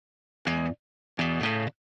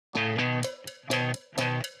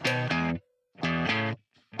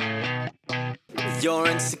You're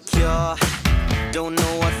insecure, don't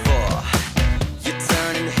know what for. You're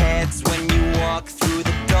turning heads when you walk through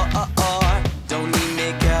the door. Don't need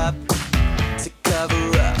makeup to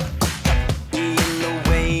cover up. Being the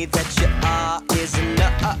way that you are is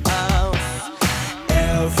enough.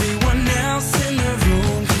 Everyone else in the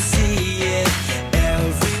room can see it.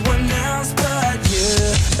 Everyone else but you.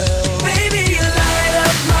 Baby, you light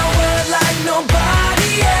up my world like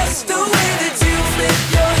nobody else. The way that you flip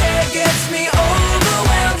your hair gets me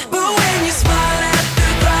overwhelmed. But when you smile at the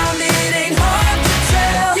ground, it ain't hard to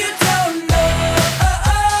tell. You don't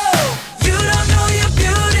know you're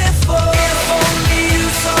beautiful. If only you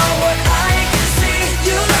saw what I can see,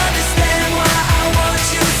 you'll understand why I want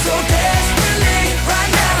you so desperately.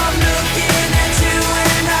 Right now I'm looking at you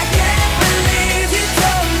and I can't believe you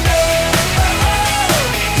don't know.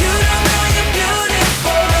 You don't know you're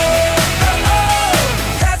beautiful.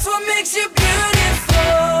 That's what makes you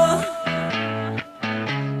beautiful.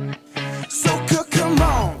 So good, come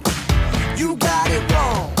on, you got it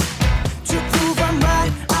wrong. To prove I'm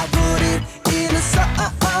right, I put it in a song.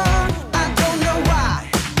 I don't know why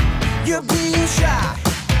you're being shy.